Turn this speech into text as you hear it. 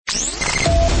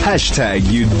Hashtag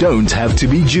you don't have to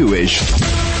be Jewish.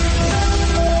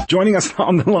 Joining us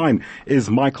on the line is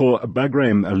Michael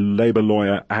Bagraim, a Labour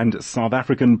lawyer and South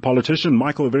African politician.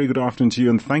 Michael, a very good afternoon to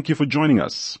you and thank you for joining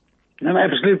us. An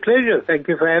absolute pleasure. Thank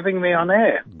you for having me on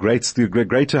air. Great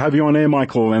to have you on air,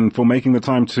 Michael, and for making the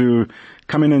time to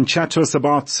come in and chat to us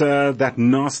about that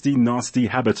nasty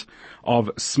habit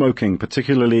of smoking,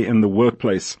 particularly in the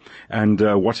workplace, and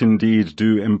what indeed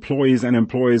do employees and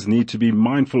employers need to be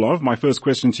mindful of. My first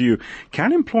question to you: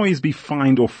 can employees be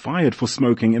fined or fired for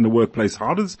smoking in the workplace?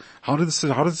 How does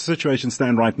the situation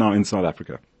stand right now in South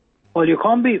Africa? Well, you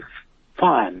can't be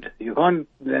fined. They can't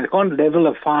level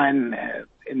a fine.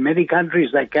 In many countries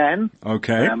they can.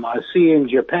 Okay. I see in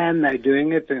Japan they're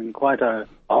doing it in quite a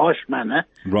harsh manner.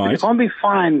 Right. But you can't be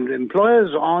fined.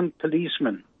 Employers aren't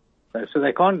policemen. So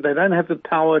they don't have the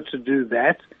power to do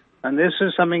that. And this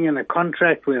is something in a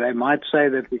contract where they might say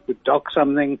that we could dock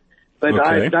something. But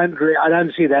okay. I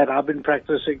don't see that. I've been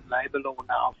practicing labor law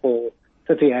now for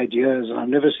 38 years and I've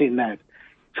never seen that.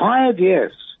 Fired,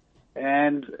 yes.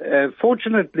 And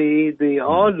fortunately, there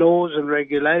are laws and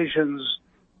regulations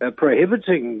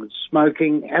prohibiting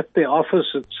smoking at the office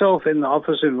itself, in the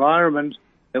office environment.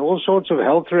 There are all sorts of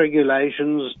health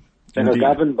regulations that Indeed.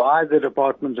 are governed by the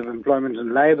Department of Employment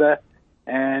and Labour,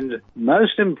 and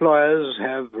most employers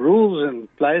have rules in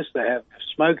place. They have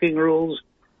smoking rules,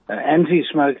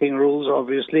 anti-smoking rules,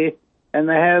 obviously, and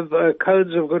they have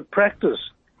codes of good practice.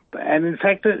 And in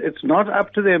fact, it's not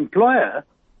up to the employer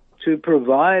to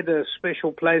provide a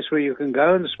special place where you can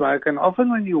go and smoke. And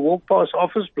often when you walk past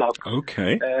office blocks,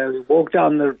 okay, walk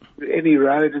down any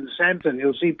road in Sandton,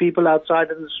 you'll see people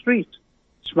outside in the street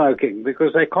smoking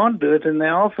because they can't do it in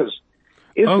their office.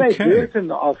 If they do it in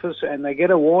the office and they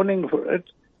get a warning for it,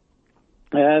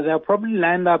 they'll probably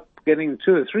land up getting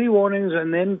 2 or 3 warnings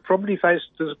and then probably face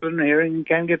disciplinary hearing and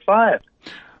can get fired.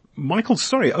 Michael,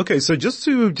 sorry. Okay, so just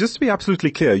to be absolutely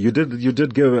clear, you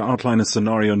did outline a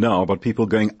scenario now about people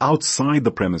going outside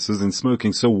the premises and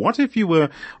smoking. So what if you were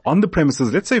on the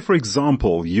premises? Let's say, for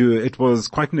example, it was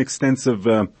quite an extensive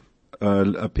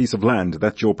a piece of land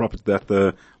that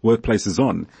the workplace is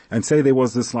on, and say there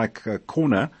was this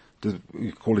corner.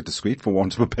 You call it discreet for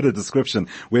want of a better description,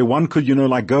 where one could,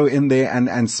 go in there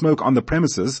and smoke on the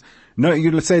premises. No,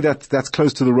 let's say that's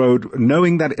close to the road,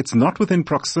 knowing that it's not within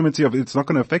proximity it's not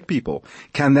going to affect people.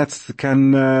 Can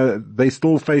they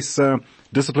still face,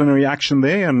 disciplinary action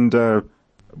there and,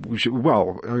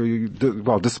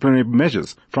 disciplinary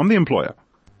measures from the employer?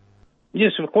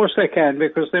 Yes, of course they can,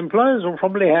 because the employers will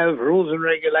probably have rules and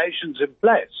regulations in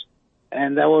place.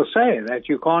 And they will say that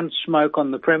you can't smoke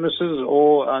on the premises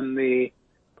or on maybe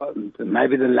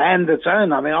the land that's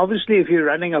owned. I mean, obviously, if you're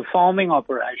running a farming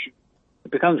operation,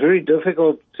 it becomes very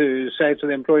difficult to say to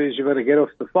the employees, you've got to get off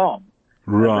the farm.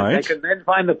 Right. They can then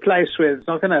find a place where it's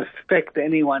not going to affect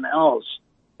anyone else,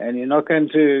 and you're not going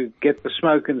to get the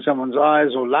smoke in someone's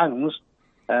eyes or lungs.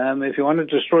 If you want to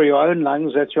destroy your own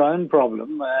lungs, that's your own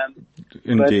problem.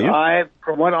 Indeed. But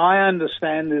from what I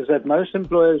understand is that most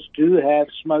employers do have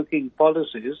smoking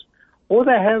policies, or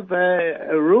they have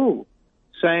a rule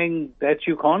saying that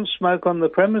you can't smoke on the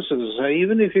premises. So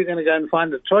even if you're going to go and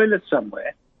find a toilet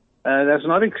somewhere, that's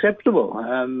not acceptable.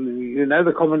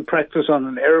 The common practice on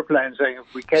an aeroplane saying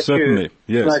if we catch Certainly,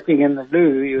 you yes. smoking in the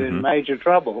loo, you're in major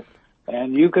trouble.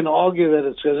 And you can argue that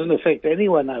it doesn't affect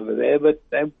anyone over there, but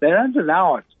they don't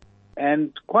allow it.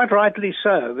 And quite rightly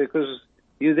so, because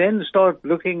you then start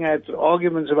looking at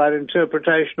arguments about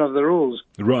interpretation of the rules.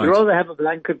 Right. You'd rather have a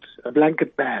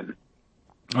blanket ban.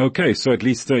 Okay, so at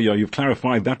least you've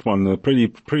clarified that one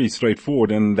pretty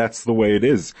straightforward, and that's the way it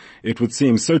is, it would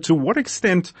seem. So to what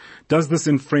extent does this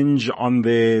infringe on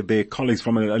their colleagues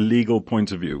from a legal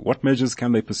point of view? What measures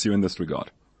can they pursue in this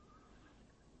regard?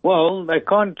 Well, they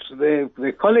can't.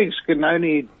 Their colleagues can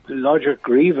only lodge a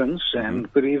grievance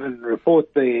and could even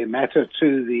report the matter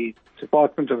to the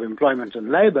Department of Employment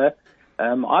and Labour.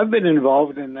 I've been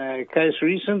involved in a case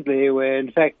recently where,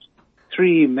 in fact,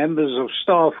 3 members of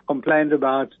staff complained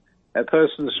about a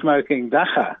person smoking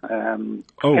dacha,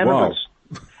 cannabis.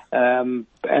 Wow.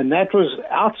 And that was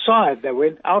outside. They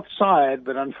went outside,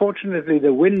 but unfortunately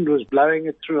the wind was blowing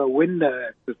it through a window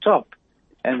at the top.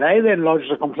 And they then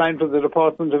lodged a complaint with the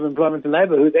Department of Employment and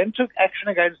Labour, who then took action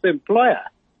against the employer,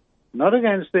 not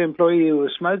against the employee who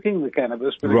was smoking the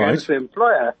cannabis, but against the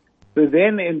employer, who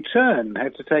then in turn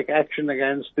had to take action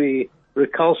against the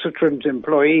recalcitrant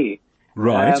employee.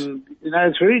 Right.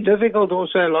 It's very difficult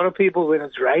also. A lot of people, when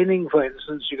it's raining, for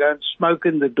instance, you go and smoke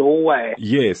in the doorway.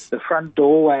 Yes. The front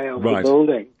doorway of the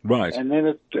building. Right. And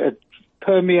then it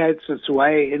permeates its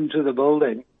way into the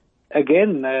building.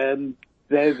 Again,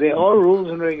 there are rules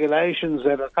and regulations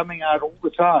that are coming out all the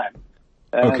time.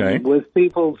 Okay. With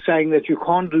people saying that you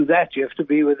can't do that. You have to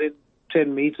be within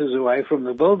 10 meters away from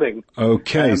the building.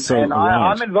 Okay, And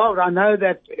I'm involved. I know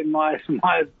that in my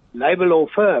labor law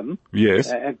firm,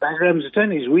 yes, at Bagraim's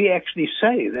attorneys, we actually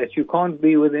say that you can't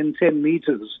be within 10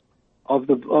 meters of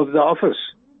the office,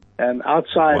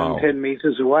 outside Wow. and 10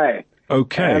 meters away.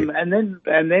 Okay. And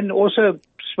then also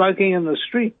smoking in the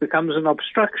street becomes an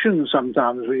obstruction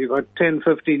sometimes, where you've got 10,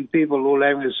 15 people all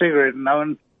having a cigarette and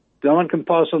no one can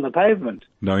pass on the pavement.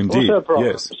 No, indeed. Also a problem.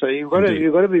 Yes. So you've got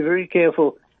to be very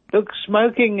careful. Look,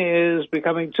 smoking is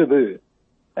becoming taboo.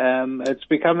 It's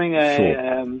becoming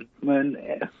an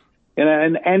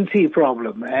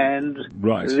anti-problem, and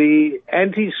Right. the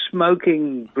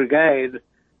anti-smoking brigade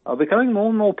are becoming more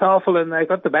and more powerful, and they've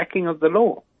got the backing of the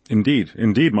law.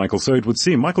 Indeed, Michael. So it would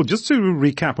seem, Michael, just to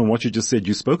recap on what you just said,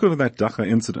 you spoke over that Dacha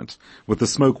incident with the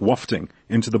smoke wafting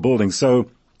into the building. So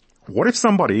what if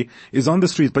somebody is on the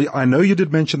street, but I know you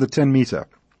did mention the 10-meter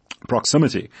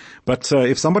proximity, but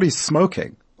if somebody's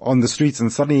smoking on the streets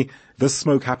and suddenly this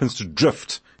smoke happens to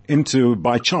drift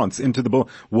by chance into the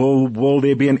building, will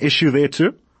there be an issue there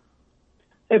too?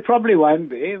 It probably won't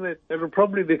be, but it'll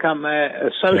probably become a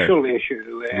social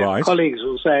issue where Right. colleagues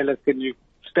will say, look, can you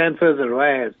stand further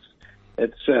away?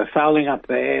 It's fouling up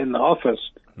there in the office.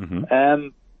 Mm-hmm.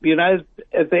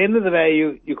 At the end of the day,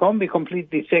 you can't be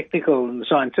completely technical and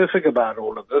scientific about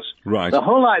all of this. Right. The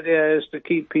whole idea is to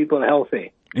keep people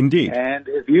healthy. Indeed. And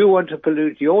if you want to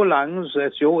pollute your lungs,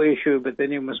 that's your issue, but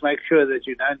then you must make sure that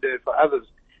you don't do it for others.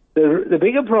 The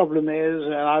bigger problem is,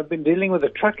 and I've been dealing with a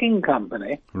trucking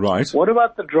company. Right. What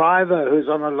about the driver who's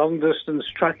on a long-distance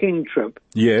trucking trip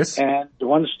Yes. and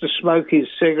wants to smoke his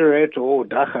cigarette or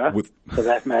dacha, for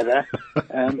that matter,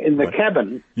 in the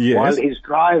cabin Yes. while he's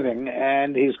driving,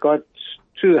 and he's got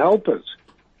two helpers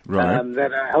Right.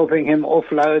 that are helping him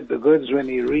offload the goods when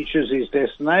he reaches his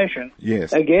destination?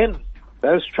 Yes. Again,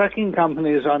 those trucking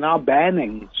companies are now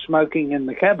banning smoking in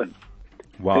the cabin.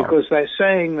 Wow. Because they're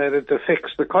saying that it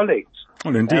affects the colleagues. Oh,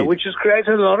 indeed. Which has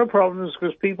created a lot of problems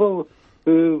because people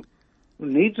who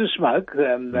need to smoke,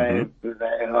 they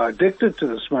are addicted to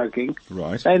the smoking.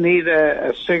 Right. They need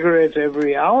a cigarette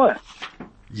every hour.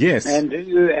 Yes. And do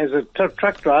you, as a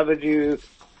truck driver, do you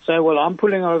say, well, I'm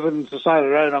pulling over to the side of the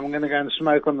road, I'm going to go and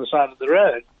smoke on the side of the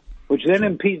road, which then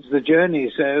impedes the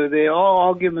journey. So there are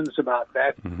arguments about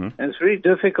that. Mm-hmm. And it's very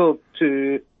difficult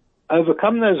to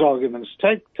overcome those arguments.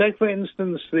 Take for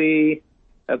instance, a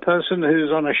person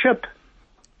who's on a ship,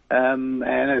 and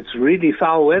it's really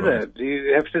foul weather. Right. Do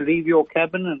you have to leave your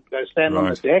cabin and go stand on the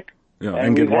Right. deck? Yeah,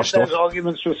 and get we've had washed those off.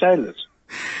 arguments with sailors.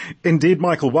 Indeed,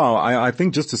 Michael. Wow. I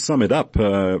think just to sum it up,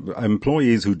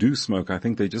 employees who do smoke, I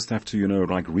think they just have to,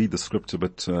 read the script a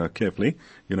bit carefully,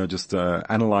 just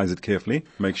analyze it carefully,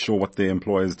 make sure what their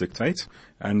employers dictate,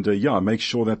 and make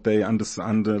sure that they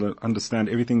understand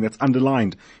everything that's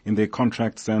underlined in their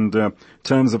contracts and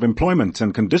terms of employment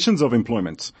and conditions of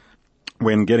employment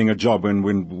when getting a job,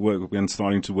 when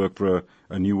starting to work for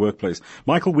a new workplace.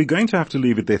 Michael, we're going to have to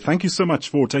leave it there. Thank you so much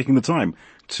for taking the time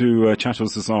to chat to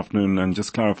us this afternoon and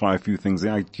just clarify a few things.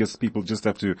 I guess people just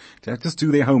have to just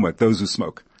do their homework, those who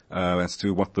smoke, as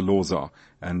to what the laws are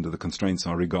and the constraints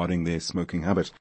are regarding their smoking habit.